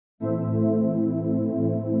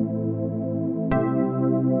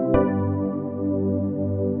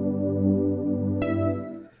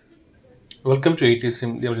Welcome to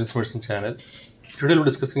ATSM, the Emergency Medicine channel. Today we're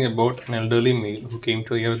discussing about an elderly male who came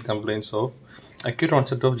to here with complaints of acute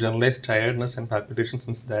onset of generalized tiredness and palpitations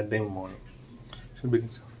since that day morning. Should begin,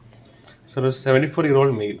 sir. So, a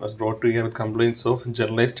 74-year-old male was brought to here with complaints of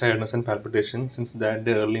generalized tiredness and palpitation since that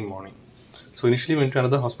day early morning. So, initially went to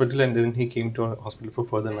another hospital and then he came to a hospital for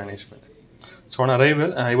further management. So, on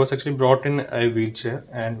arrival, I was actually brought in a wheelchair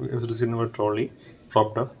and he was received in a trolley,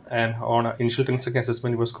 propped up. And on initial 10-second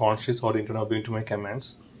assessment, he was conscious, oriented, obeying to my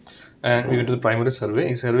commands. And we went to the primary survey.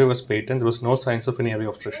 His survey was patent. There was no signs of any airway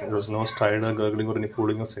obstruction. There was no stridor, gurgling, or any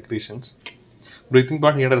pooling of secretions. Breathing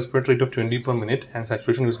part, he had a respiratory rate of 20 per minute, and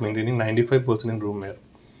saturation was maintaining 95% in room air.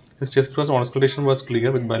 His chest was auscultation was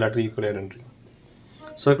clear with bilateral equal air entry.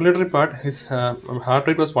 Circulatory part, his heart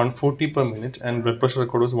rate was 140 per minute, and blood pressure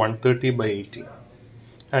record was 130/80.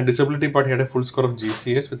 And disability part, he had a full score of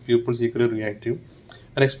GCS with pupils equally reactive.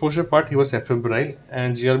 And exposure part, he was febrile,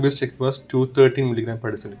 and GRBS check was 213 milligram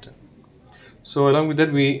per deciliter. So along with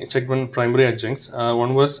that, we checked one primary adjuncts.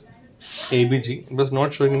 One was ABG. It was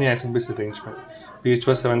not showing any acid-base arrangement. pH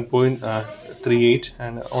was 7.38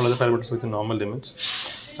 and all other parameters within normal limits.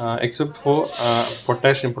 Except for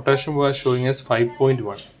potassium. Potassium was showing as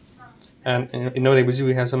 5.1. And in our ABG,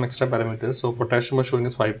 we have some extra parameters. So potassium was showing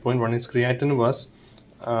as 5.1. His creatinine was,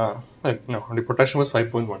 the potassium was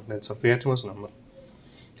 5.1. That's so creatinine was normal.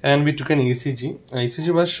 And we took an ECG.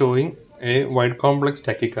 ECG was showing a wide complex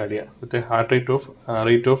tachycardia with a heart rate of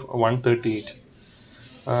 138.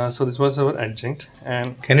 So this was our adjunct.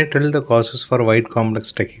 And can you tell the causes for wide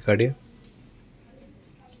complex tachycardia?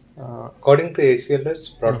 According to ACLS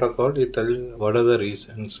protocol, you tell what are the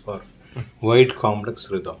reasons for wide complex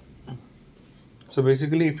rhythm. So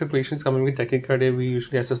basically, if a patient is coming with tachycardia, we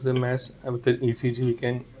usually assess them as with the ECG. We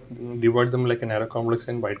can divide them like a narrow complex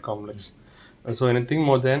and wide complex. So anything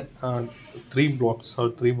more than 3 blocks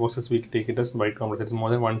or 3 boxes, we take it as wide complex. It's more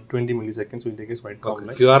than 120 milliseconds, we take it as wide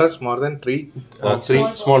complex. QRS more than 3 boxes? 3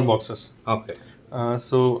 small boxes. Okay.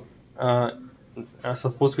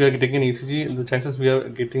 Suppose we are getting an ECG, the chances we are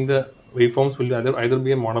getting the waveforms will either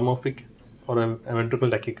be a monomorphic or a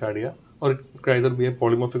ventricular tachycardia, or it could either be a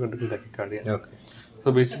polymorphic ventricular tachycardia. Okay.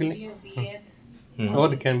 So basically,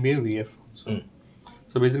 or it can be a VF.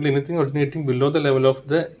 So basically, anything originating below the level of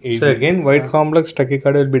the AV. So again, wide complex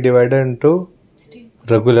tachycardia will be divided into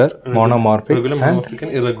regular, monomorphic,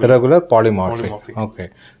 and irregular polymorphic. Okay.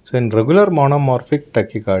 So in regular monomorphic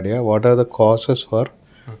tachycardia, what are the causes for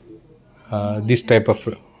this type of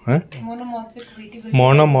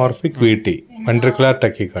monomorphic VT, ventricular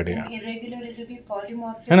tachycardia? Irregular, it will be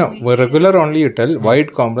polymorphic. No, regular only you tell.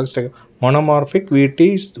 Wide complex monomorphic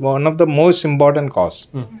VT is one of the most important cause.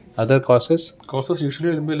 Other causes? Causes usually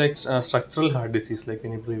will be like structural heart disease, like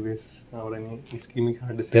any previous or any ischemic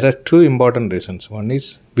heart disease. There are 2 important reasons. One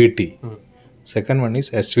is VT. Second one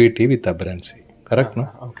is SVT with aberrancy. Correct, no?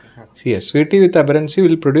 Okay. See, SVT with aberrancy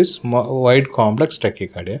will produce wide complex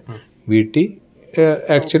tachycardia. VT,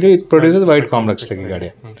 actually it produces wide complex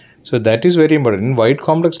tachycardia. So that is very important. In wide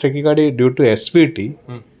complex tachycardia due to SVT,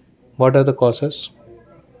 what are the causes?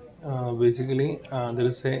 Basically, there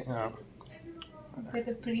is a with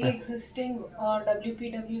a pre-existing or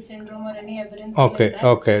WPW syndrome or any aberrancy.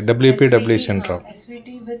 Okay, WPW syndrome.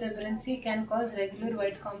 SVT with aberrancy can cause regular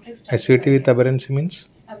wide complex tachycardia. SVT with aberrancy means?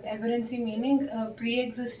 Aberrancy meaning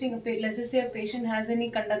pre-existing, let's just say a patient has any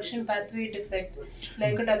conduction pathway defect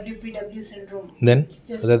like a WPW syndrome. Then,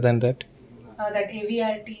 other than that? That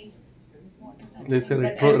AVRT. There's a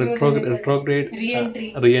retrograde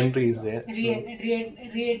re-entry is there.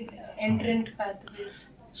 Re-entrant pathways.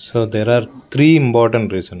 So there are 3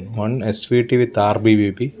 important reasons. One, SVT with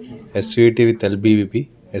RBVP, SVT with LBVP,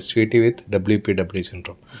 SVT with WPW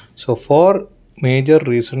syndrome. So 4 major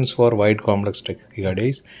reasons for wide complex tachycardia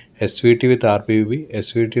is SVT with RBVP,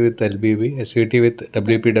 SVT with LBVP, SVT with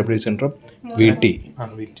WPW syndrome,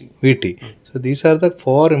 VT. So these are the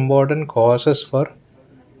 4 important causes for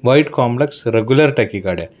wide complex regular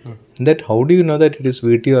tachycardia. That how do you know that it is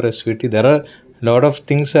VT or SVT? There are a lot of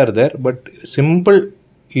things are there, but simple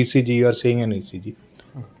ECG, you are saying an ECG.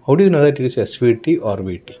 How do you know that it is SVT or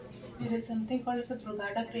VT? There is something called as a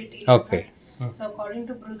Brugada criteria. Okay. So according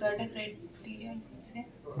to Brugada criteria, say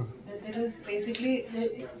that there is basically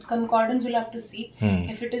the concordance will have to see.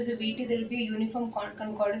 If it is a VT, there will be a uniform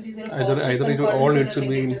concordance. Either all leads will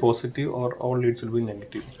be in positive or all leads will be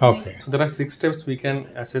negative. Okay. So there are 6 steps we can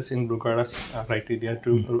assess in Brugada's criteria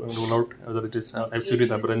to rule out whether it is SVT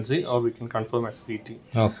with aberrancy or we can confirm as VT.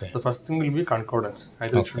 Okay. So first thing will be concordance.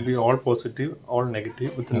 Either it should be all positive, all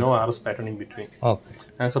negative with no RS pattern in between. Okay.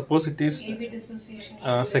 And suppose it is AV dissociation.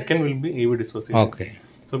 Second will be AV dissociation. Okay.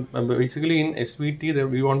 So basically in SVT,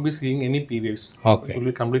 we won't be seeing any P waves. Okay. It will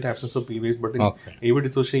be complete absence of P waves. But in Okay. AV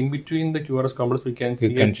dissociation, in between the QRS complex, we can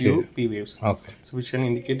see a few P waves. Okay. So which can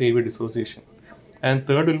indicate AV dissociation. And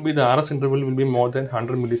third will be the RS interval will be more than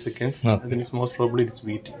 100 milliseconds. Okay. And then it's most probably it's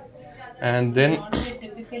VT. And then Not a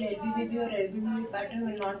typical LBBB or LBBB pattern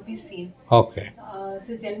will not be seen. Okay.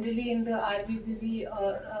 So generally in the RBBB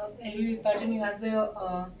or LBB pattern, you have the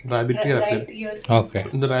rabbit ear right appearance. ear. Okay.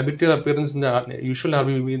 In the rabbit ear appearance in the usual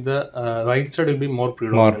RBB, the right side will be more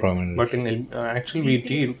predominant. More prominent. But in actual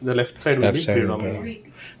VT, the left side will be side will be predominant.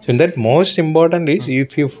 So in that most important is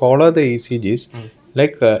if you follow the ECGs,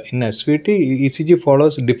 like in SVT, ECG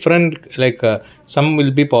follows different, like some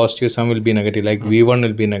will be positive, some will be negative, like V1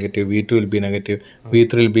 will be negative, V2 will be negative,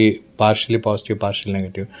 V3 will be partially positive, partially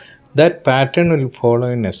negative. That pattern will follow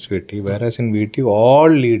in SVT, whereas in VT, all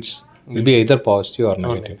leads will be either positive or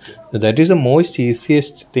negative. So that is the most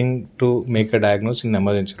easiest thing to make a diagnosis in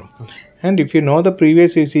emergency room. And if you know the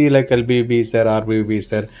previous ECG, like LBB is there, RBB is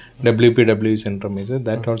there, WPW syndrome is there,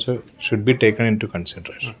 that also should be taken into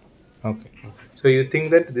consideration. Okay. So you think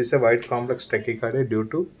that this is a wide complex tachycardia due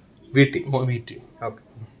to VT? More VT. Okay.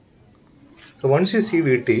 So once you see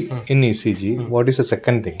VT in ECG, what is the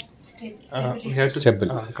second thing? We have to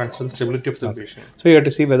consider the stability of the patient. So you have to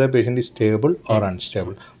see whether the patient is stable or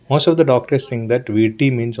unstable. Most of the doctors think that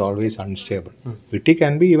VT means always unstable. VT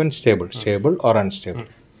can be even stable or unstable.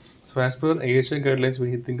 So as per AHA guidelines,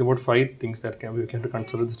 we think about 5 things that we can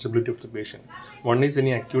consider the stability of the patient. One is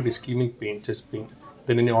any acute ischemic pain, chest pain,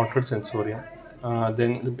 then any altered sensorium,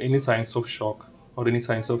 then any signs of shock or any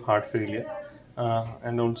signs of heart failure,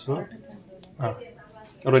 and also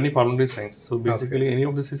or any pulmonary signs. So basically, any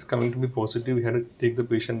of this is coming to be positive, we have to take the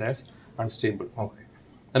patient as unstable. Okay.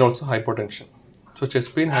 And also hypotension. So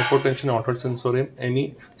chest pain, hypotension, altered sensorium,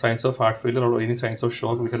 any signs of heart failure or any signs of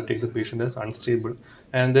shock, we can take the patient as unstable.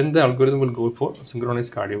 And then the algorithm will go for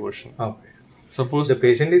synchronized cardioversion. Okay. Suppose The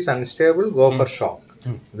patient is unstable, go for shock.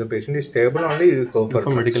 If the patient is stable only, you go for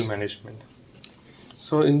medical management.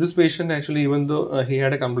 So in this patient, actually, even though he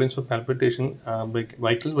had a complaint of palpitation,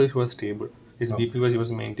 vital wise he was stable. His BP wise he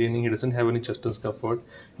was maintaining. He doesn't have any chest discomfort.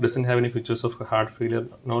 He doesn't have any features of heart failure.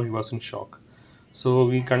 No, he was in shock. So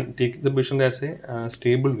we can take the patient as a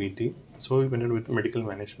stable VT. So we went with medical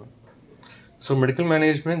management. So medical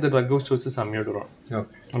management, the drug of choice is amiodarone.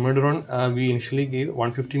 Okay. Amiodarone, we initially gave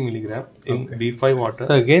 150 milligram in D5 water.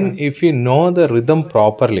 So again, if you know the rhythm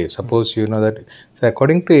properly, suppose you know that, so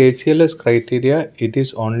according to ACLS criteria, it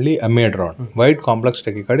is only amiodarone. Wide complex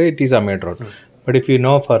tachycardia, it is amiodarone. But if you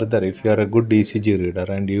know further, if you are a good ECG reader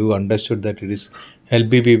and you understood that it is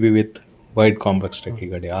LBBB with wide complex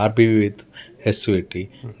tachycardia, RBB with SVT,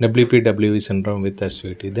 WPWV syndrome with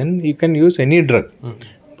SVT, then you can use any drug.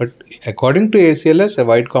 But according to ACLS, a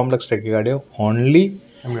wide complex tachycardia, only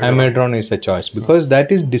amiodarone is the choice, because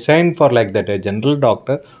that is designed for like that. A general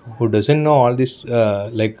doctor who doesn't know all these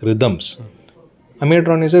like rhythms,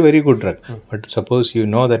 amiodarone is a very good drug. But suppose you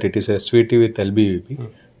know that it is SVT with LBVP,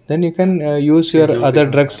 then you can use your other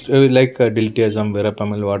drugs like diltiazem,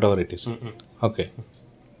 verapamil, whatever it is. Okay.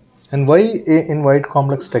 And why in wide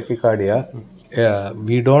complex tachycardia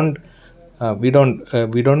we don't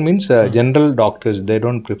means general doctors, they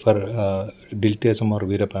don't prefer diltiazem or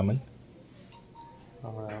verapamil?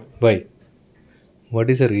 Why? What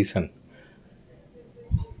is the reason?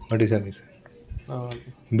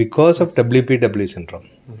 Because of WPW syndrome.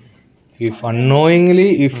 If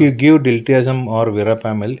unknowingly, if you give diltiazem or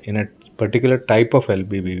verapamil in a particular type of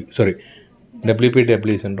WPW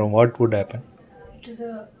syndrome, what would happen? It is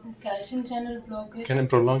a calcium channel blockage. Can it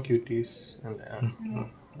prolong QTs?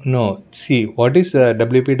 No. See, what is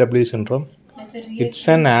WPW syndrome? It's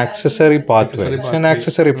an accessory pathway.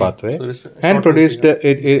 And produced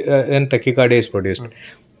and tachycardia is produced.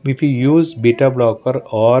 If you use beta blocker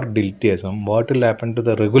or diltiazem, what will happen to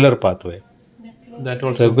the regular pathway?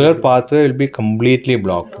 Regular pathway will be completely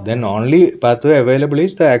blocked. Then only pathway available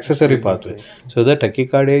is the accessory pathway. So the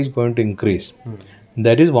tachycardia is going to increase.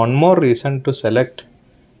 That is one more reason to select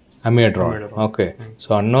amiodarone. Okay.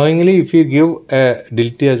 So unknowingly, if you give a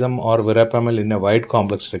diltiazem or verapamil in a wide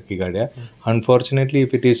complex tachycardia, unfortunately,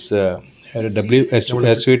 if it is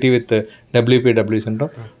SVT with WPW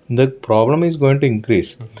syndrome, the problem is going to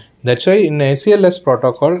increase. That's why in ACLS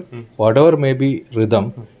protocol, whatever may be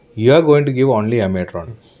rhythm, you are going to give only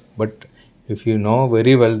amiodarone. But if you know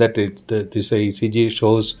very well that this ECG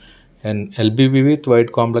shows an LBB with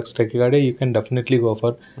wide complex tachycardia, you can definitely go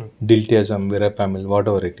for diltiazem, verapamil,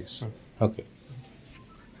 whatever it is. Okay.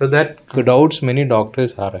 So that doubts many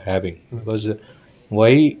doctors are having, because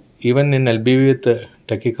why even in LBB with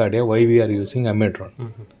tachycardia, why we are using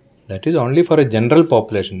amiodarone? That is only for a general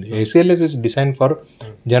population. ACLS is designed for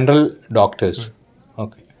general doctors.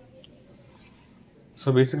 Okay.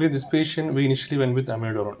 So basically, this patient, we initially went with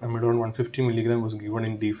amiodarone. Amiodarone 150 milligram was given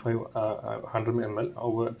in D5 100 ml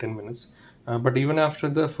over 10 minutes. But even after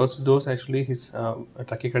the first dose, actually his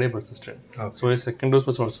tachycardia persisted. Okay. So a second dose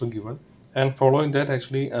was also given. And following that,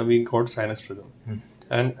 actually we got sinus rhythm.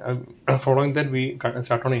 And following that, we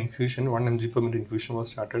started on infusion. 1 mg per minute infusion was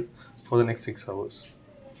started for the next 6 hours.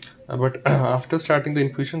 But after starting the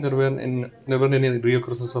infusion, there were any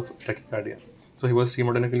reoccurrences of tachycardia. So he was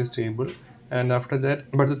hemodynamically stable. And after that,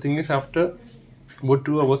 but the thing is, after about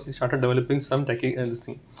 2 hours, he started developing some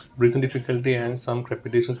breathing difficulty, and some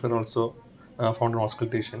crepitations were also found on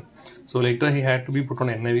auscultation. So later, he had to be put on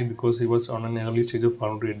NIV because he was on an early stage of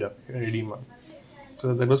pulmonary edema.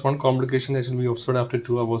 So that was one complication that we observed after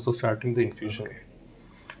 2 hours of starting the infusion. Okay.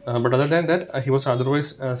 But other than that, he was otherwise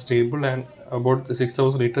stable, and about 6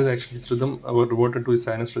 hours later, actually his rhythm reverted to his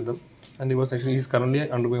sinus rhythm, and he's currently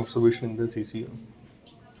undergoing observation in the CCU.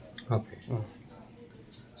 Okay.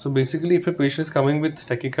 So basically, if a patient is coming with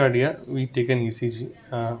tachycardia, we take an ECG.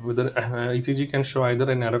 Whether ECG can show either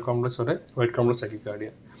a narrow complex or a wide complex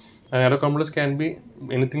tachycardia. A narrow complex can be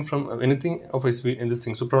anything of SV in this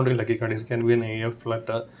thing. Supraventricular tachycardia can be an AF,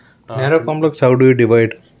 flutter. Narrow complex, how do you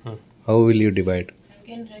divide? How will you divide?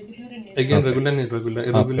 Again, regular and Again, regular and irregular.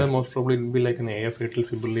 Irregular most probably will be like an AF, atrial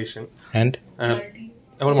fibrillation. And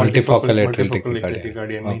Or multifocal atrial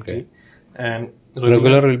tachycardia, Okay. And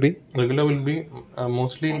regular will be? Regular will be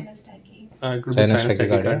mostly sinus tachy. it could be Sinus sinus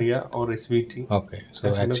tachycardia. tachycardia or SVT. Okay. So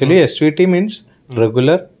actually SVT means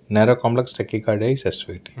regular narrow complex tachycardia is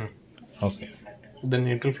SVT. Okay. Then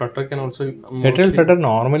atrial flutter can also Atrial flutter,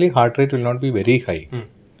 normally heart rate will not be very high.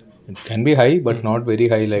 It can be high, but not very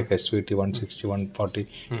high like SVT 160, 140.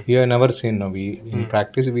 We have never seen. No, in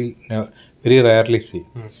practice we very rarely see.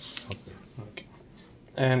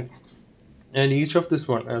 Okay. And each of this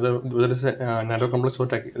one, whether it's a narrow complex or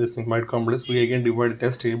this wide complex, we again divide it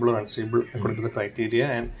as stable or unstable according to the criteria.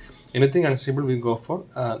 And anything unstable, we go for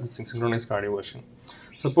this synchronized cardioversion.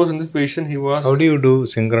 Suppose in this patient he was. How do you do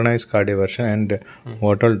synchronized cardioversion, and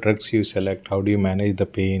what all drugs you select? How do you manage the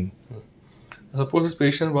pain? Suppose this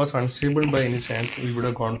patient was unstable by any chance, we would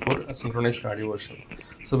have gone for a synchronized cardioversion.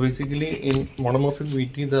 So basically, in monomorphic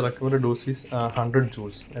VT, the recommended dose is 100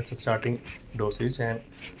 joules. That's a starting dosage. And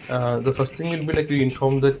the first thing will be like we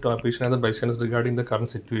inform the patient and the bystanders regarding the current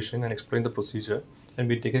situation and explain the procedure. And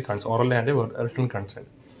we take a oral and a written consent.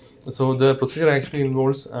 So the procedure actually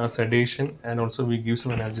involves sedation, and also we give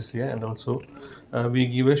some analgesia, and also we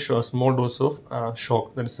give a small dose of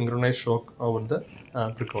shock, that is synchronized shock over the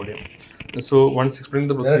precordium. So once explaining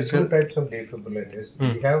the procedure, There are 2 types of defibrillators.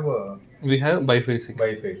 We have biphasic.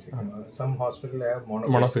 biphasic. Some hospitals have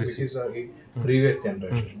Monophasic. which is a previous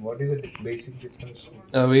generation. What is the basic difference?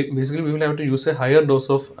 Basically, we will have to use a higher dose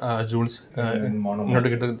of joules In in monomorphic. order to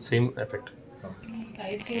get the same effect.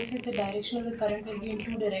 Right cases, the direction of the current will be in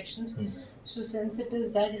 2 directions. So since it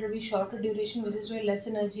is that, it will be shorter duration, which is where less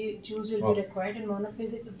energy joules will be required. And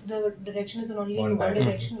monophasic, the direction is only in one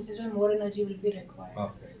direction, which is where more energy will be required.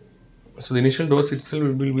 Okay. So the initial dose itself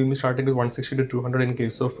will be starting with 160 to 200 in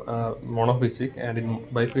case of monophasic, and in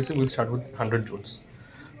biphasic we'll start with 100 joules.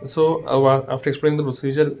 So after explaining the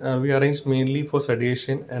procedure, we arrange mainly for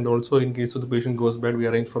sedation, and also in case of the patient goes bad, we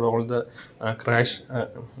arrange for all the crash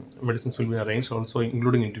medicines will be arranged, also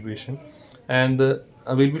including intubation. And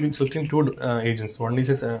we'll be selecting 2 agents. One is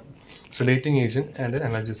a sedating agent and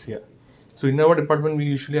an analgesia. So in our department, we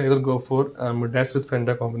usually either go for midax with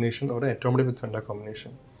fenda combination or etomidate with fenda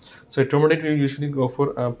combination. So etomidate we usually go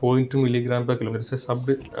for 0.2 milligram per kilogram. It's a sub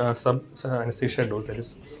anesthesia dose, that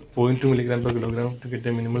is 0.2 milligram per kilogram to get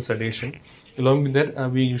a minimal sedation. Along with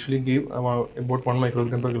that, we usually give about 1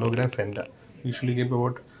 microgram per kilogram fenda. We usually give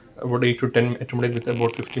about 8 to 10 etomidate with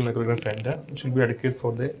about 50 microgram fenda, which will be adequate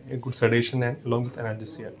for the good sedation and along with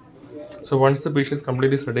analgesia. So once the patient is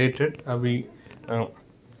completely sedated, we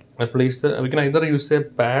can either use a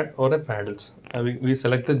pad or a paddles. We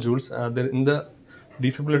select the joules. There in the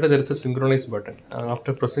defibrillator there is a synchronized button.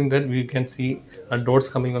 After pressing that, we can see dots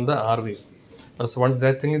coming on the R wave. So once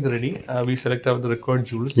that thing is ready, we select out the required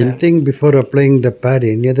joules. Anything before applying the pad,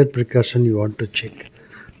 any other precaution you want to check?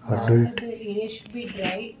 Or do The area should be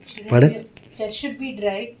dry. Pardon? Chest should be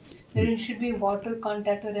dry. There should be water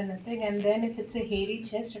contact or anything. And then if it's a hairy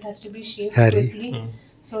chest, it has to be shaved Hairy. quickly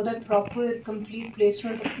so that proper complete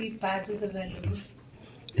placement of the pads is available.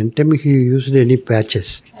 anytime you used any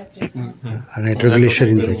patches, That's it.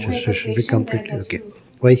 nitroglycerin Pacemaker patches, so it should be patient completely that has okay. to-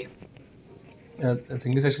 Why? The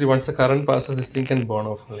thing is actually once the current passes, this thing can burn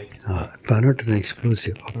off. Not an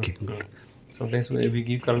explosive. Okay. Sometimes we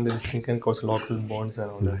give current, this thing can cause local bonds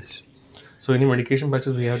and all this. Nice. So any medication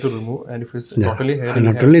patches we have to remove, and if it's Yeah. totally hairy, And we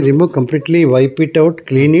not have only to, remove, completely wipe it out,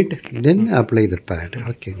 clean it, then apply the pad.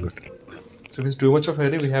 Okay, good. so if it's too much of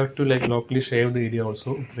hairy, we have to like locally shave the area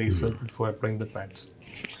also with razor before applying the pads.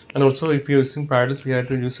 And also, if you're using paddles, we have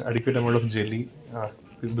to use adequate amount of jelly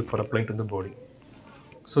before applying to the body.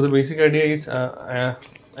 So the basic idea is,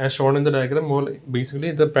 as shown in the diagram, more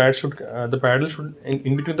basically the paddle should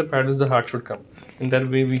in between the paddles the heart should come. In that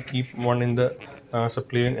way, we keep one in the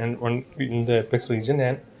subclavian and one in the apex region,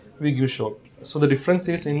 and we give shock. So the difference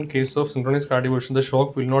is, in case of synchronized cardioversion, the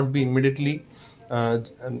shock will not be immediately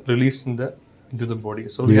released into the body.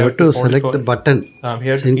 So we You have to hold it select for, the button, we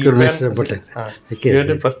have to keep synchronize the and, button. we have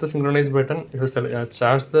to Okay, press the synchronize button, you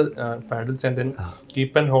charge the paddles, and then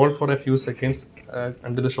keep and hold for a few seconds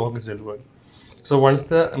until the shock is delivered. So once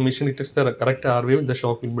the machine detects the correct R wave, the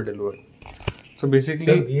shock will be delivered. So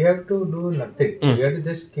basically, we have to do nothing. We have to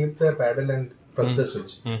just keep the paddle and press the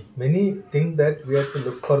switch. Many think that we have to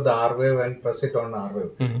look for the R wave and press it on R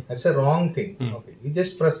wave. That's a wrong thing. Okay, we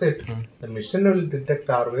just press it. The machine will detect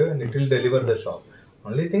R wave and it will deliver the shock.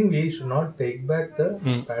 Only thing, we should not take back the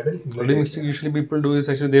paddle only immediately. mistake usually people do is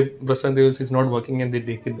actually they press and they it's not working and they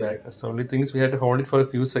take it back. So only thing is we have to hold it for a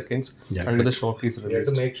few seconds Yeah, until the shock is We have to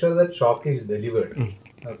released. make sure that shock is delivered.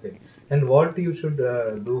 Okay. And what you should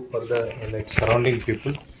do for the like surrounding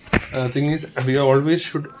people? Thing is, we always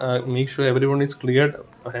should make sure everyone is cleared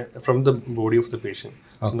from the body of the patient.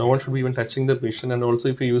 So no one should be even touching the patient. And also,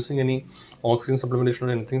 if you're using any oxygen supplementation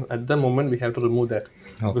or anything, at the moment we have to remove that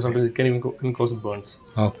because sometimes it can even can cause burns.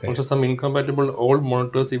 Okay. Also, some incompatible old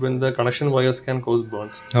monitors, even the connection wires can cause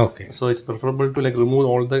burns. Okay. So it's preferable to like remove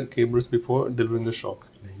all the cables before delivering the shock.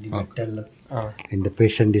 metal Uh, and the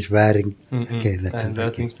patient is wearing. Okay, that and will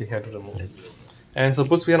the be things we have to remove. And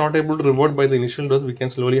suppose we are not able to revert by the initial dose, we can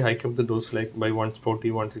slowly hike up the dose like by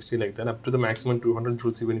 140, 160 like that, up to the maximum 200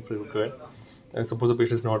 joules even if required. And suppose the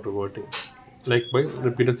patient is not reverting, like by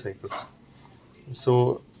repeated cycles. So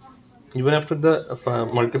even after the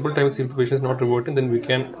multiple times, if the patient is not reverting, then we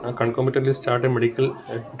can concomitantly start a medical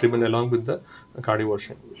treatment along with the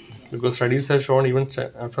cardioversion. Because studies have shown even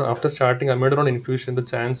after starting amiodarone infusion, the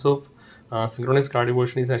chance of synchronized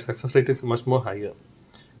cardioversion is success rate is much more higher.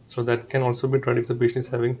 So that can also be tried if the patient is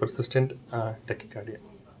having persistent tachycardia.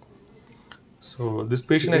 So this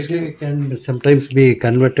patient actually, it can sometimes be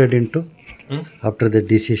converted into after the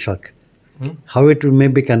DC shock. How it may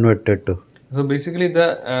be converted to? so basically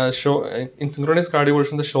the show in synchronized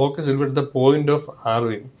cardioversion, the shock is delivered at the point of R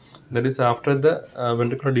wave. That is after the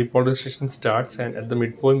ventricular depolarization starts, and at the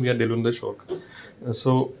midpoint we are delivering the shock.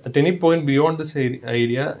 So at any point beyond this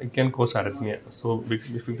area, it can cause arrhythmia. So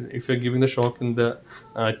if you're giving the shock in the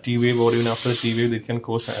T wave or even after the T wave, it can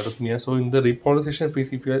cause arrhythmia. So in the repolarization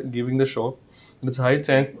phase, if you are giving the shock, there's a high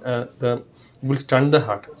chance it will stun the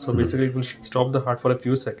heart. So basically, it will stop the heart for a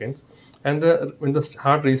few seconds, and when the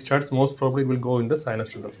heart restarts, most probably it will go in the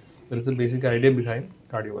sinus rhythm. That is the basic idea behind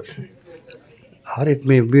cardioversion. Or it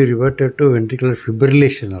may be reverted to ventricular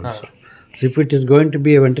fibrillation also. So if it is going to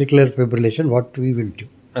be a ventricular fibrillation, what we will do?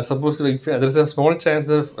 Suppose if there is a small chance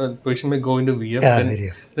the patient may go into VF,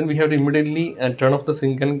 VF. then we have to immediately turn off the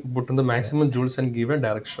sink and put on the maximum joules and give a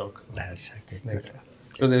direct shock. That's okay. Good.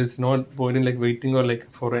 So there is no point in like waiting or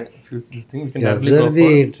like for a few this thing. We can You directly go observe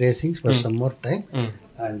the tracings for some more time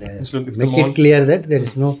and look, if the make it clear that there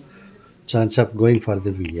is no chance of going for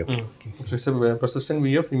the VF. Okay. If it's a persistent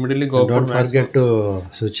VF, immediately go Don't for maximum. forget to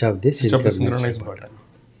switch off this Switch off the synchronized synchronized button.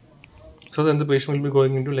 So then the patient will be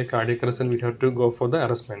going into like cardiac arrest, and we have to go for the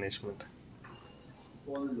arrest management.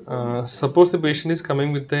 Suppose the patient is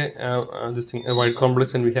coming with a white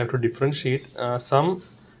complex, and we have to differentiate some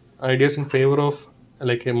ideas in favor of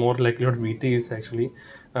like a more likelihood VT is actually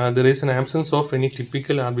there is an absence of any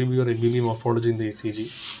typical RBB or LBB morphology in the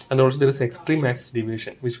ECG, and also there is extreme axis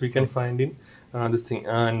deviation which we can find in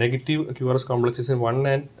negative QRS complexes in 1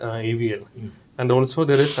 and AVL. And also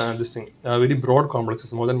there is very broad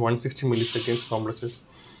complexes, more than 160 milliseconds complexes,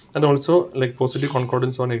 and also like positive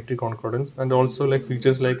concordance or negative concordance, and also like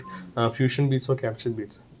features like fusion beats or capture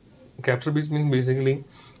beats. Capture beats means basically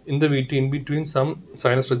in the VT in between some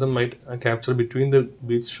sinus rhythm might capture between the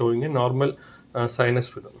beats, showing a normal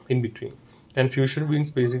sinus rhythm in between. And fusion beats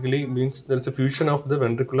basically means there is a fusion of the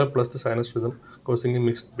ventricular plus the sinus rhythm causing a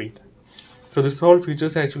mixed beat. So this whole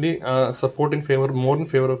features actually support in favor more in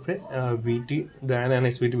favor of a VT than an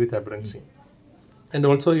SVT with aberrancy. And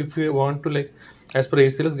also if you want to like as per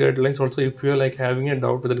ACLS guidelines, also if you are like having a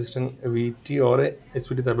doubt whether it's an VT or a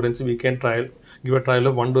SVT with aberrancy, we can give a trial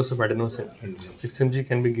of 1 dose of adenosine. 6 mg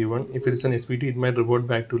can be given. If it is an SVT, it might revert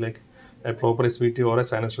back to like a proper SVT or a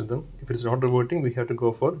sinus rhythm. If it's not reverting, we have to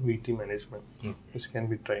go for VT management, which can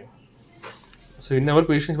be tried. So in our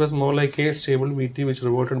patient, it was more like a stable VT which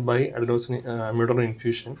reverted by adenosine amiodarone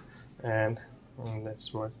infusion, and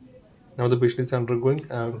that's what. Now the patient is undergoing.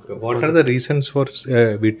 What are the reasons for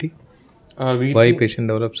VT? VT? Why patient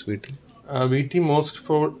develops VT? VT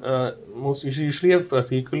most usually have a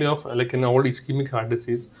sequelae of like an old ischemic heart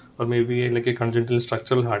disease, or maybe like a congenital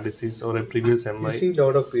structural heart disease or a previous You MI. see a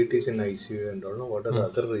lot of VTs in ICU and don't know what are the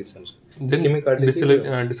other reasons. Then Ischemic heart disease.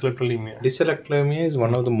 dyslipidemia. Dyslipidemia is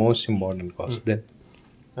one of the most important cause. Then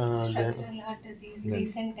Structural heart disease,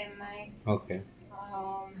 recent MI, okay.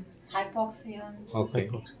 hypoxia. Okay.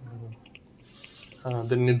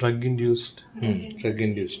 Then drug induced. Drug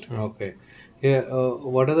induced. Okay. Yeah.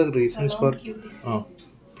 What are the reasons for Prolonged QTC.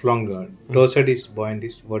 prolonged torsades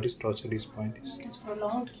buoyantis? What is torsades buoyantis? It is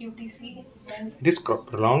prolonged QTC. Then It is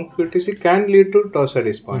prolonged QTC can lead to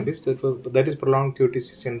torsades buoyantis. That is prolonged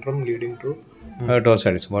QTC syndrome leading to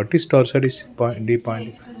torsades. What is torsades buoyantis?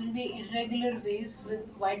 it will be irregular waves with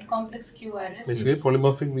wide complex QRS. Basically,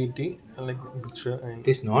 polymorphic VT, like picture. And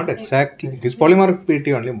It is not exactly. It is polymorphic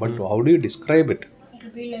PT only. But how do you describe it? It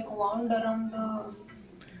will be like wound around the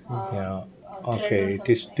Yeah. thread Okay. or It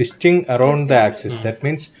is something. twisting around the Twisting axis. That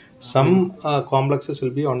means some complexes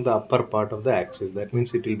will be on the upper part of the axis. That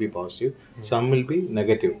means it will be positive. Some will be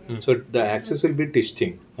negative. So the axis will be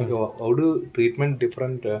twisting. Okay. How do treatment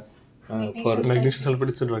different for magnesium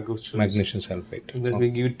sulfate is a drug of choice. magnesium sulfate? Then we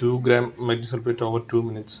give 2 gram magnesium sulfate over 2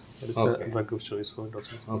 minutes. That is Okay. a drug of choice for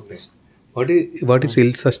torsades. Okay. What is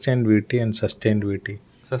ill sustained VT and sustained VT?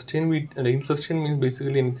 Sustained VT, ill-sustained means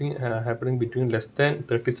basically anything happening between less than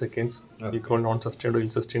 30 seconds. We call non-sustained or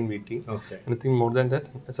ill-sustained VT. Okay. Anything more than that,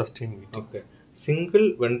 sustained VT. Okay. Single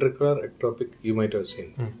ventricular ectopic you might have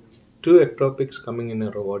seen. 2 ectopics coming in a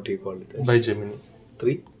row. What do you call it? By Gemini.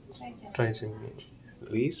 3? Trigemini.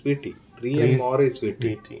 3 is VT. 3 and more is VT.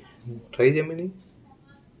 VT. Trigemini?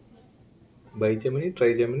 Bigemini,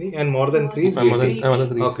 trigemini, and more than 3 is More than, VT. more than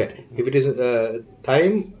 3 is Okay. If it is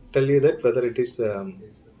time, tell you that whether it is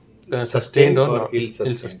sustained or or not.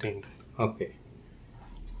 ill-sustained. Okay.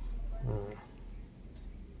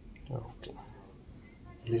 Okay.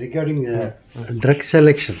 Regarding drug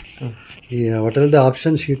selection, what are the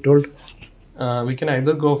options you told? We can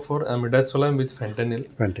either go for midazolam with fentanyl,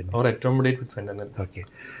 Fentanyl. or etomidate with fentanyl. Okay.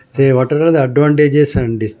 Say, what are the advantages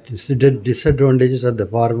and disadvantages of the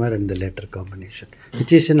former and the latter combination?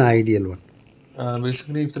 Which is an ideal one?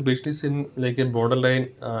 Basically, if the patient is in like a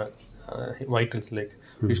borderline vitals, like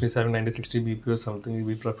patient is having 90-60 BP or something,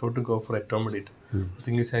 we prefer to go for etomidate. The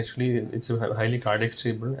thing is actually it's a highly cardiac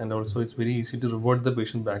stable, and also it's very easy to revert the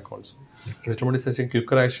patient back also. Etomidate is such a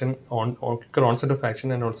quicker action or quicker onset of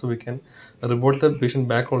action, and also we can revert the patient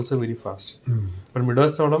back also very fast. But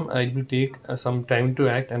midazolam, it will take some time to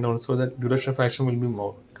act, and also the duration of action will be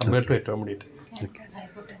more compared to etomidate.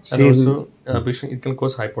 Hypotension. And also patient, it can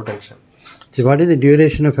cause hypotension. So, what is the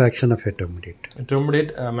duration of action of etomidate?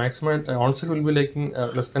 Etomidate maximum onset will be like in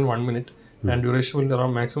less than 1 minute, and duration will be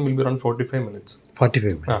around maximum will be around 45 minutes.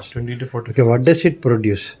 45 minutes. 20 to 45. Okay, what does it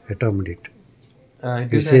produce, etomidate?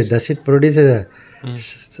 It You is say, does it produce a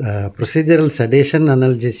procedural sedation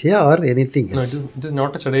analgesia or anything no, else? it is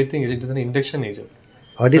not a sedating agent. It is an induction agent.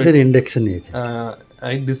 What is an induction agent?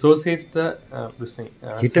 It dissociates the this thing.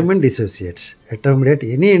 Ketamine dissociates.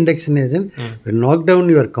 Etomidate, any induction agent will knock down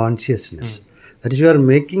your consciousness. That is, you are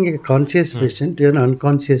making a conscious patient to an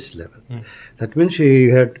unconscious level. That means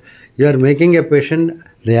you are making a patient,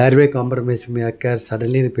 the airway compromise may occur,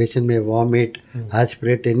 suddenly the patient may vomit,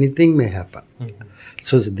 aspirate, anything may happen.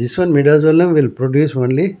 So this one, midazolam, will produce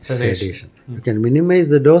only sedation. You can minimize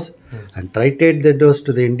the dose and titrate the dose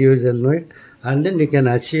to the individual node, and then you can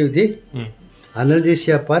achieve the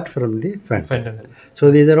analgesia part from the fentanyl. Fentanyl. So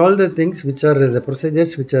these are all the things which are the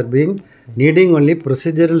procedures which are being needing only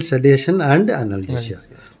procedural sedation and analgesia,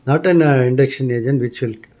 not an induction agent which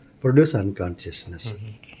will produce unconsciousness.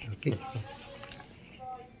 Okay.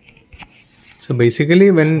 So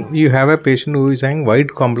basically, when you have a patient who is having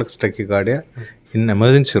wide complex tachycardia in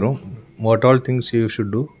emergency room, what all things you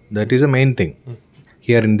should do? That is the main thing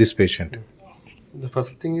here in this patient. The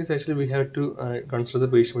first thing is actually we have to consider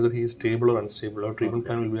the patient whether he is stable or unstable. Our treatment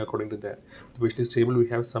plan will be according to that. If the patient is stable, we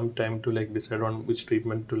have some time to like decide on which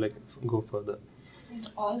treatment to like go further. It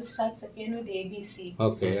all starts again with ABC.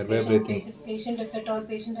 Okay, airway breathing. Patient, if at all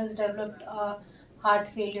patient has developed heart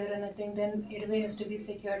failure or anything, then airway has to be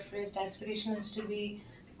secured first. Aspiration has to be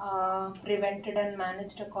prevented and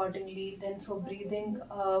managed accordingly. Then for breathing,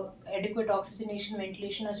 adequate oxygenation,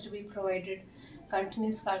 ventilation has to be provided.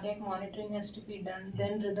 Continuous cardiac monitoring has to be done.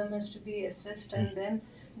 Then rhythm has to be assessed, and then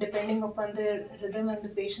depending upon the rhythm and the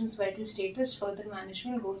patient's vital status, further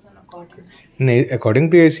management goes on accordingly.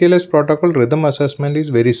 According to ACLS protocol, rhythm assessment is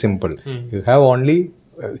very simple. You have only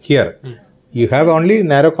here. You have only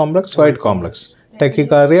narrow complex, wide complex,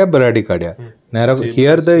 tachycardia, bradycardia. Narrow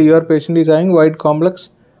here, your patient is having wide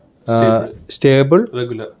complex, stable,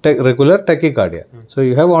 regular tachycardia. So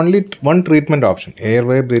you have only one treatment option: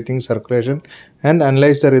 airway, breathing, circulation, and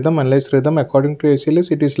analyze the rhythm. Analyze rhythm according to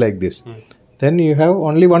ACLS. It is like this. Then you have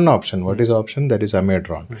only one option. What is option? That is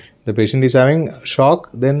amiodarone. The patient is having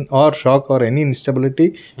shock, then or shock or any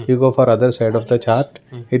instability, you go for other side of the chart.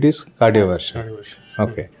 It is cardioversion.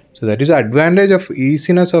 Okay. So that is the advantage of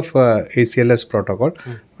easiness of ACLS protocol.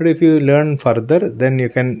 But if you learn further, then you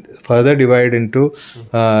can further divide into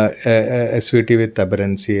SVT with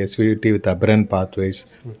aberrancy, SVT with aberrant pathways,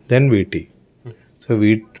 then VT. So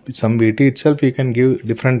some VT itself you can give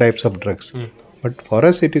different types of drugs. But for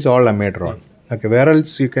us it is all amiodarone. Okay, where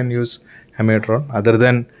else you can use amiodarone other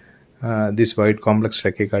than this wide complex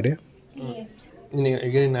tachycardia? Yes.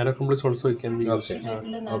 Again, in narrow complex also it can be used.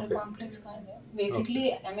 Regular narrow complex cardia.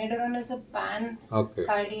 Basically, amiodarone is a pan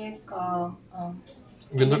cardiac.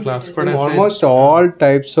 When the classified as Almost all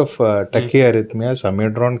types of tachyarrhythmias,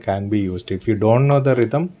 amiodarone can be used. If you don't know the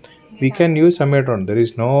rhythm, we can use amiodarone. There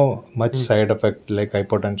is no much side effect like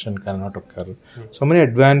hypotension cannot occur. So many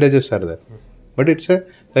advantages are there. But it's a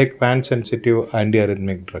like pan-sensitive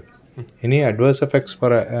antiarrhythmic drug. Any adverse effects for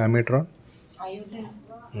amiodarone? Iodine.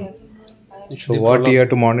 So what you have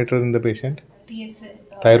to monitor in the patient? TSA.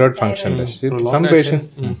 Thyroid function test. Some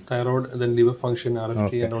patient thyroid, then liver function,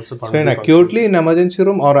 RFT, and also so in acutely in emergency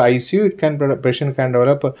room or ICU, it can patient can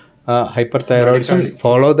develop hyperthyroidism.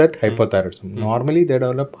 Follow that hypothyroidism. Normally they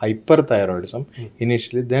develop hyperthyroidism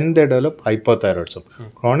initially, then they develop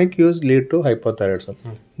hypothyroidism. Chronic use lead to hypothyroidism.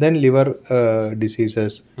 Then liver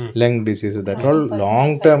diseases, lung diseases. That all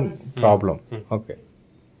long term problem. Okay.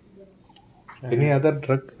 Any other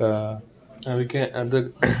drug? We can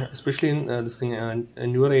especially in this thing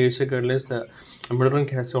newer AHA guidelines, amiodarone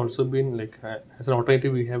has also been like as an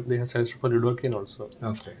alternative. They have suggested for lidocaine also.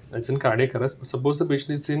 Okay. That's in cardiac arrest. But suppose the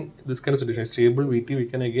patient is in this kind of situation, stable VT, we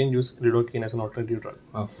can again use lidocaine as an alternative drug.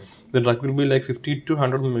 Okay. The drug will be like 50 to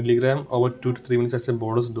 100 milligram over 2 to 3 minutes as a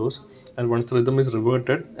bolus dose, and once the rhythm is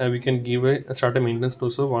reverted, we can give start a maintenance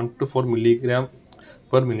dose of 1 to 4 milligram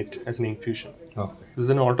per minute as an infusion. Okay. This is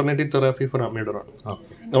an alternative therapy for amiodarone. Okay.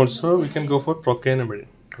 Also, we can go for procainamide.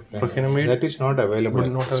 Procainamide That is not available.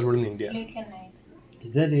 not available in India.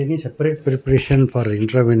 Is there any separate preparation for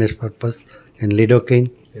intravenous purpose in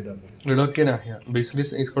lidocaine? Lidocaine, yeah. Basically,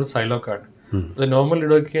 it's called Silocard. The normal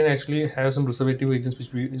lidocaine actually has some preservative agents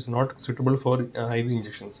which is not suitable for IV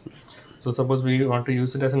injections. So suppose we want to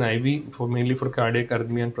use it as an IV for mainly for cardiac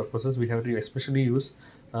arrhythmia and purposes, we have to especially use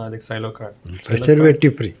like Silocard.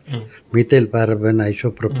 Preservative free. Methyl paraben,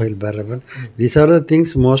 isopropyl paraben. These are the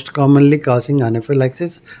things most commonly causing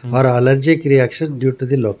anaphylaxis or allergic reaction due to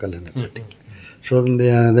the local anesthetic. So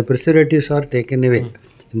the preservatives are taken away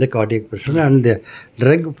in the cardiac patient and the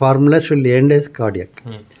drug formulas will end as cardiac.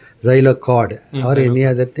 Xylocard or any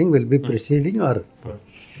other thing will be preceding or...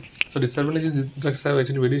 So disadvantage is these drugs have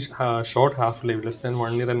actually very short half-life, less than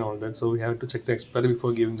 1 year and all that. So we have to check the expiry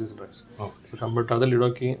before giving these drugs. So compared to other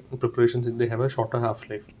lidocaine preparations, they have a shorter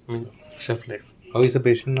half-life, shelf life. How is the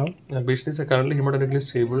patient now? The patient is currently hemodynamically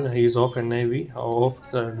stable. He is off NIV, off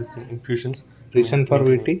this infusions. Reason for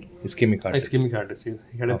VT? Ischemic heart disease. Ischemic heart disease.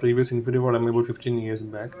 He had a previous inferior volume about 15 years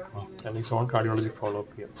back, and he's on cardiology follow-up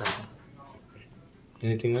here.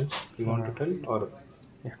 Anything else you want to tell? Or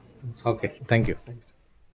Yeah. okay, thank you. Thanks.